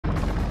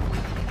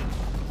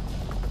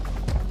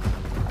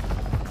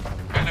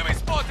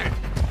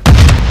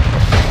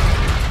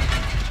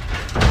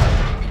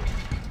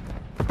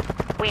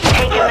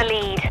in the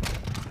lead.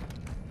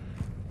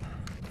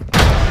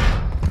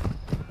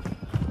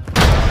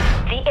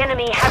 The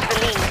enemy has the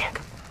lead.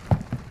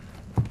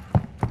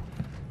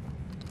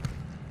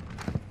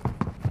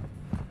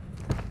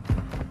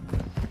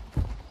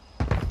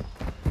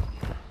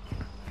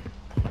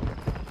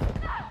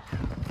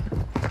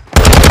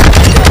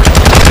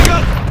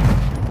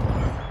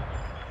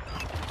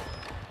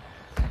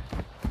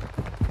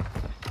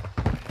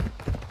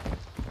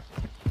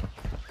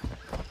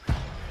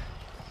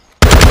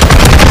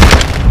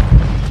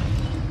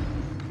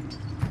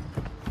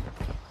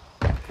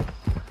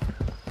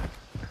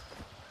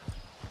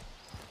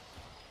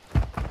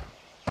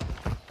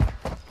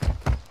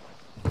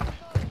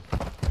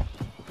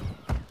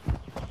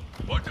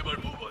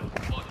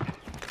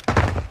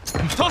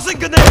 Tossing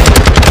grenade!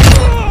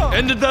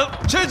 Ended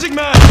that. Changing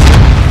man!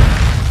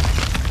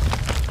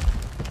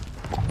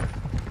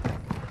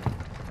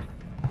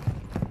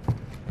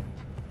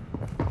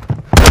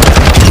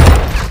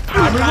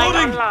 I'm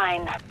reloading!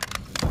 Online.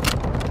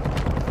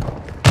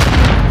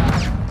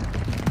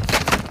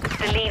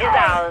 The lead is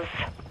ours.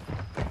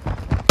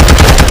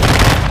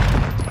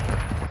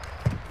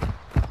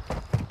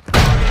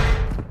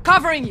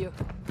 Covering you.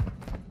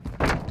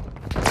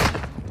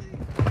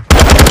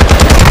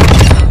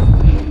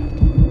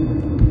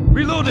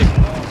 Reloading!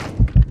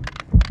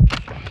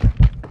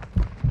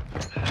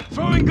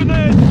 Throwing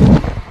grenade!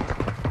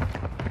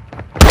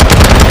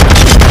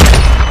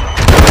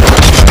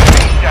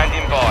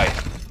 Standing by.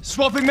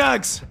 Swapping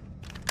mags!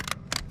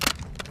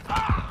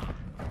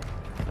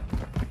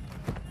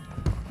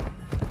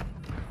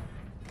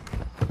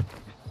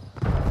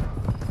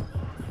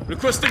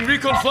 Requesting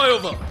recon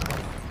flyover!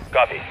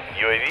 Copy.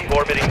 UAV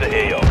orbiting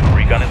the AO.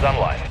 Recon is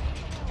online.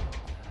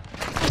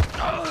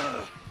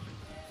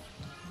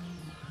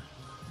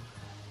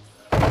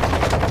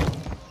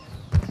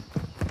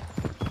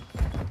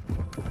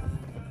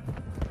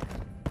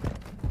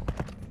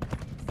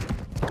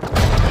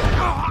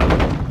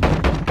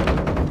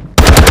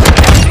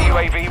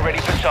 UAV ready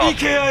for task.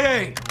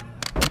 EKIA!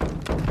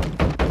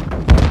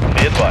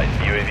 Be advised,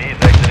 UAV is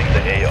exiting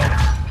the AO.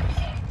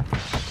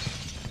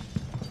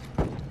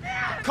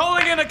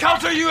 Calling in a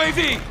counter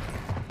UAV!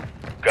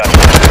 Got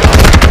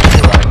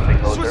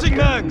Switching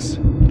mags!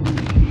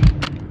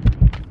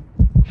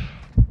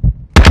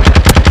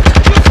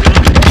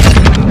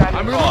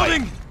 I'm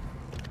reloading!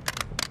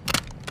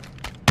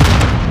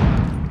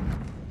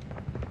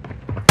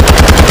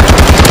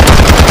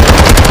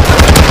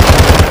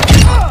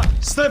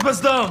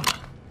 Snipers down!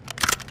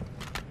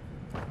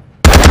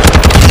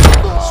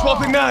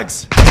 Swapping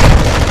mags!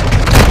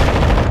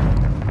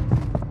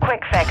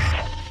 Quick fix.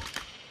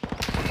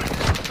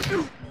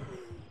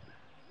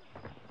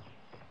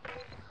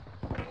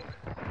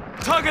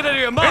 Target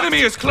area marked!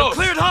 Enemy is close!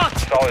 Cleared hot!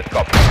 Solid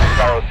copy.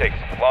 Sparrow 6.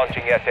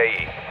 Launching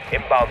SAE.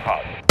 Inbound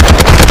hot.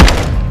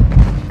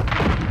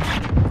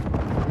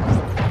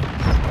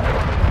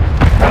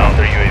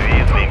 Counter UAV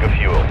is being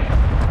fuel.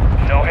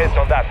 No hits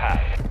on that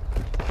path.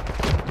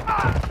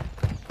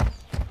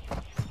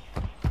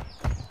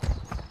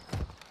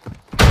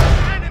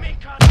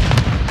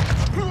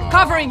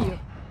 Covering you.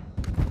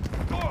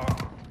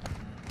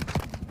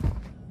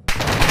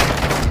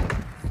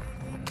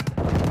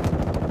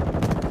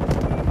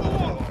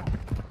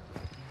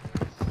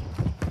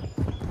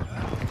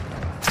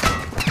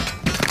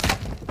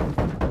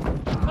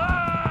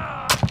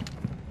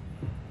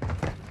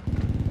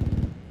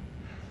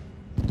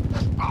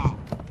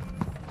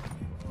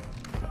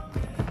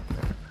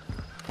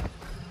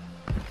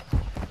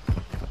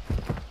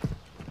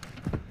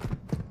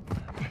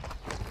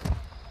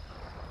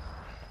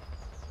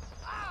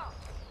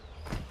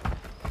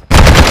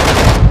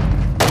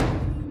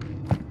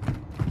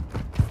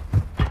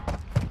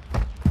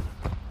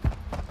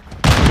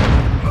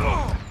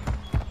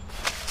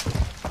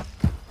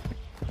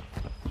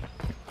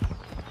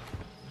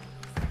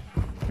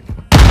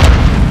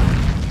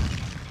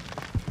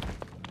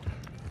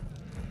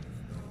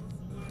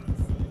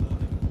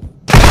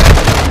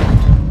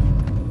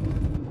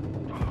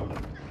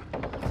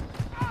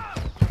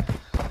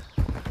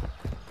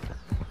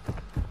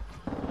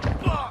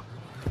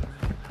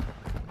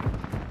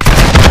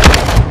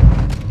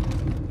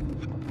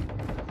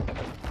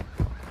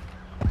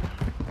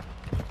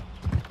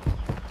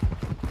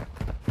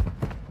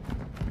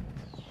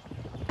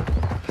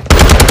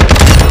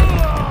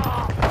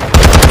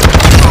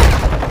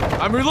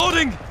 I'm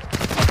reloading!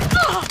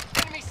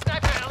 Enemy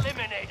sniper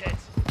eliminated.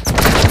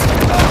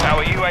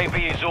 Our UAV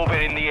is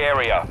orbiting the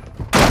area.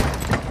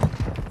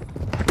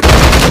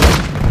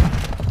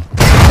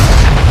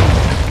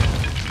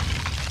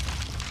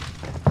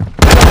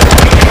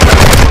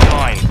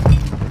 Mine.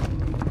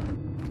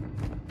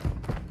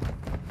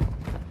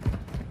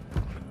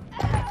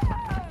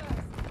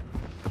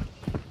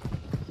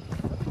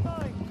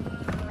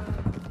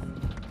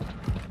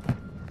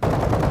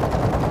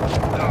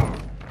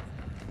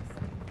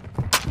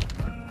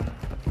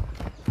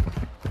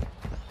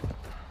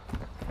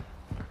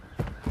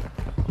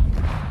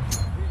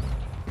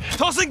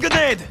 Tossing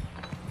grenade!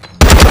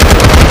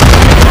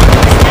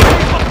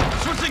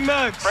 Changing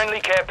mags! Friendly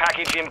care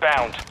package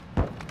inbound.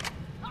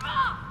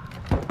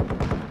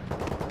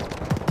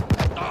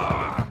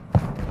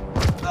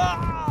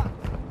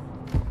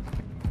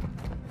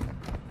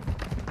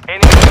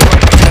 Enemy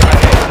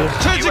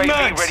UAV Changing UAV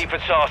mags! ready for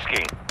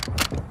tasking.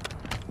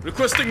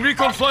 Requesting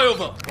recon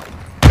flyover!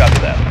 Copy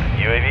that.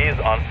 UAV is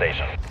on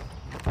station.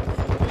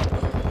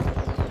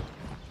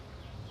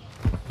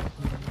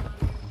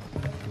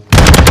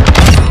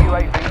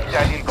 UAV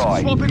standing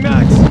by. Swapping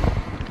mags!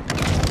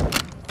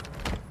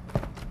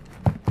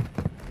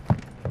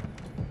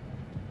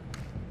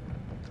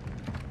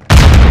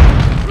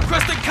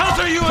 Requesting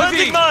counter UAV!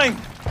 Planting mine!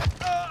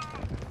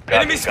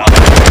 Enemy spotted!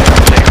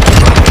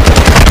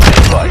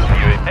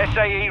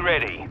 SAE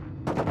ready.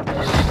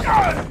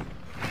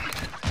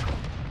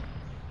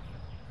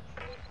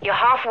 You're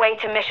halfway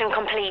to mission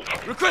complete.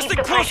 Requesting Keep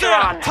the closer!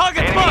 pressure on.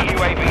 Target Enemy marked!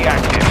 UAV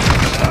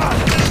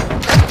active.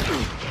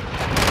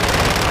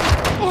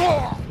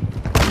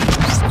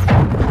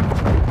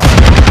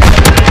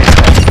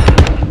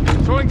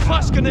 Throwing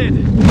flash grenade!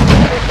 On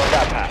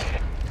that path.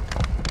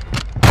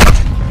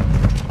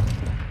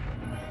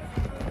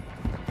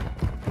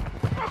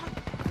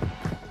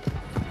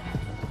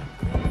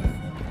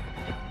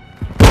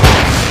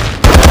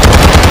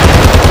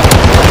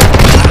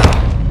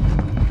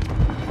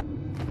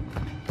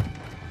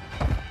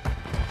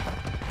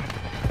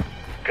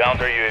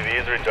 Counter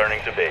UAV is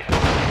returning to base.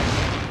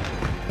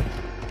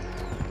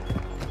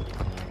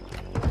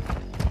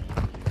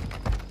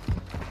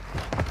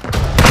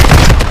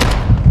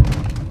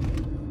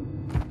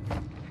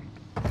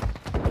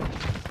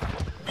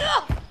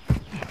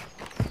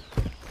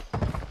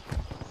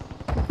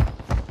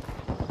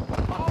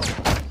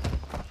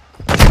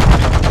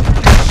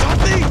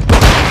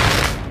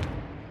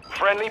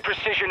 Friendly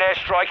precision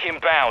airstrike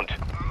inbound.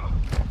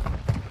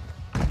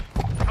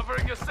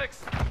 Covering your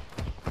six!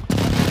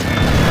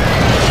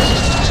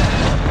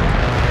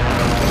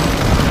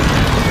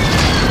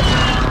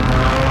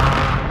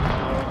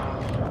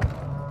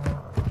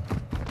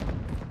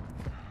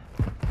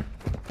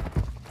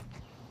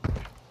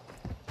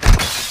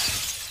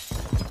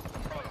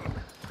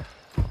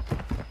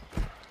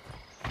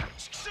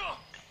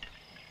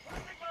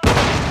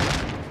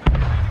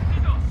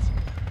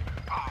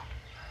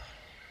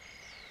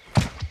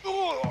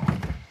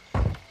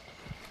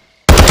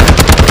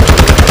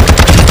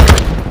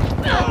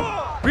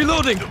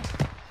 Reloading!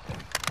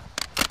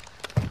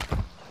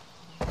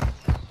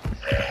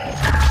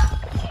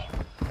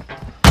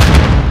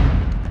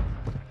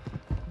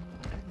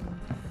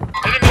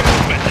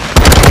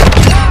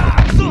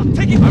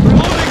 I'm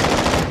reloading!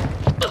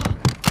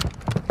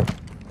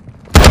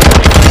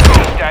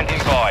 Standing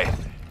by.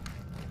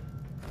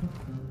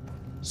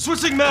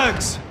 Switching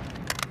mags!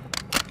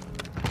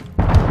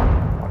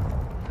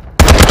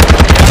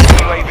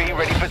 UAV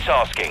ready for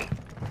tasking.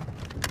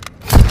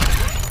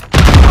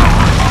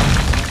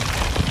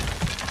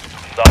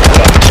 Stop the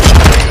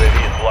UAV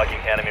is blocking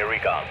enemy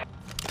recon.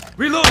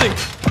 Reloading!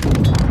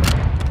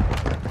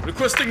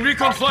 Requesting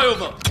recon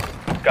flyover!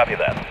 Copy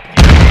that.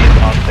 UAV is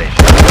on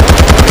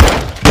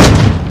station.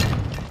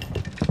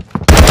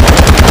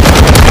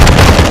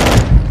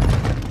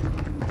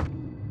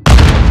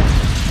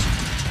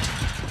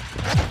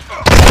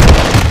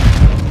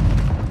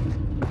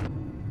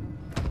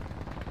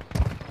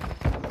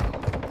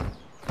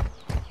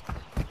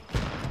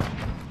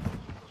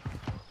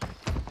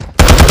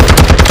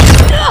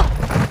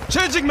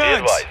 Changing Be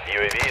mags! advised,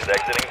 UAV is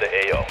exiting the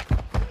AO.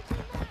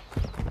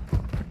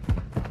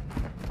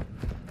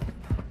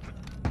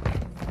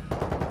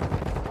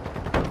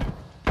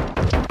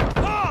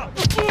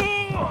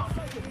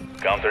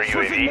 Counter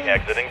UAV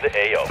exiting the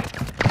AO.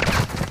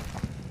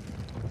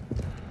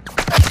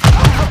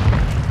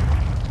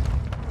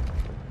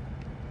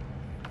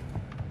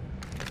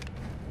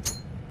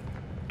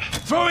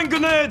 Throwing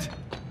grenade!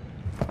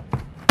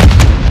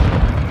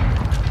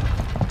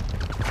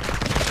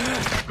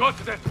 Got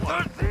that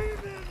one!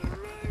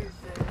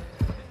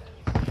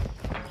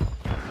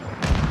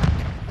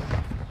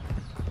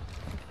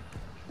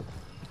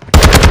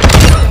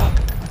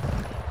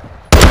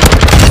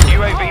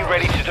 UAV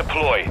ready to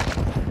deploy.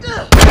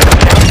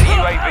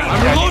 UAV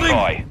standing reloading.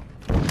 by.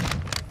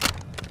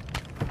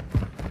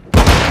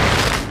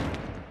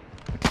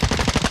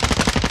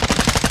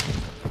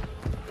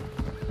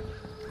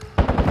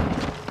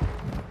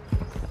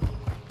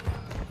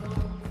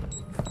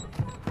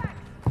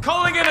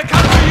 Calling in a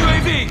counter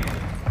UAV!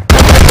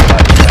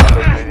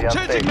 UAV on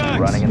Changing station, mags.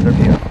 running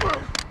interview.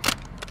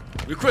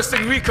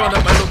 Requesting recon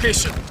at my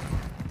location.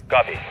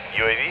 Copy.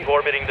 UAV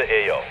orbiting the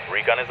AO.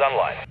 Recon is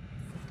online.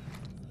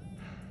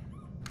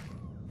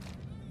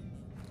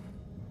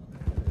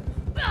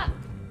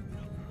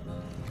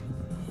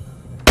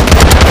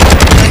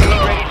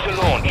 UAV ready to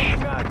launch.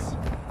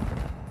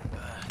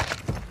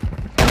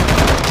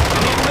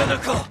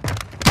 Medical!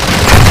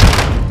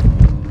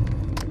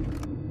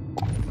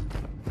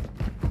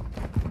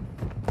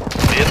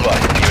 Be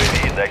advised,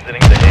 UAV is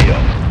exiting the AO.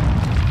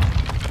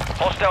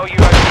 Hostile UAV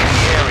in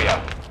the area.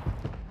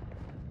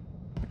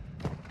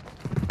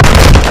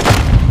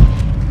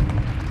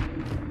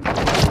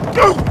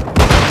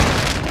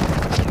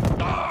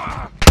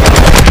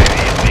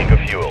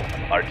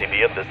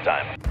 RTB at this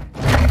time.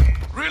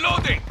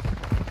 Reloading!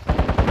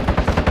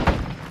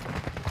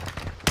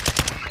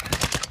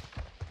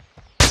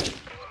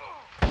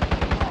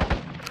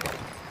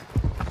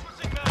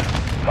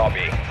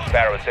 Copy.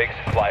 Sparrow 6,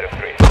 flight of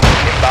 3.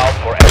 Inbound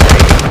for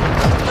entry.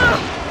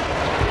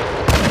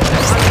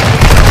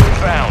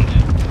 Found.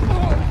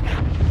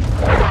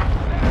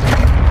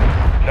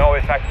 No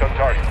effect on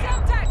target.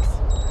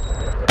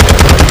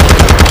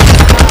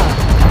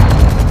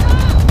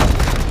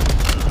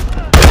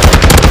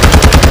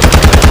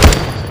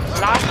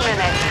 Last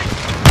minute.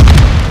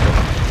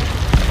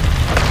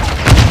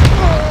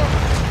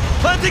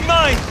 Planting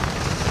mine!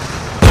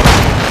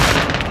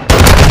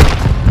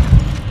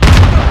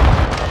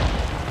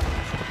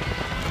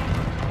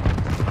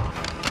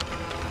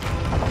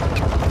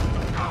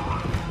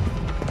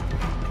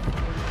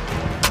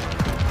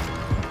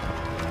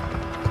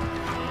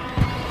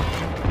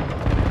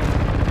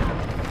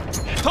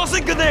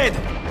 Tossing grenade!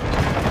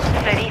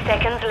 30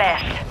 seconds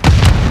left.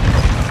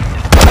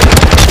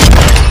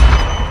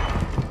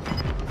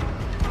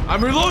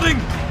 I'm reloading!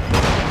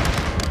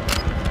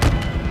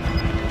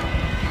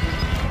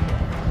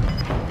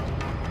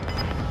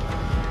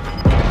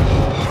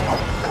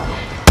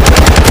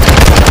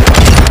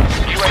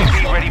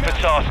 UAV ready for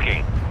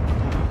tasking.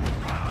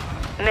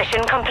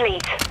 Mission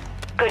complete.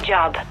 Good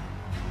job.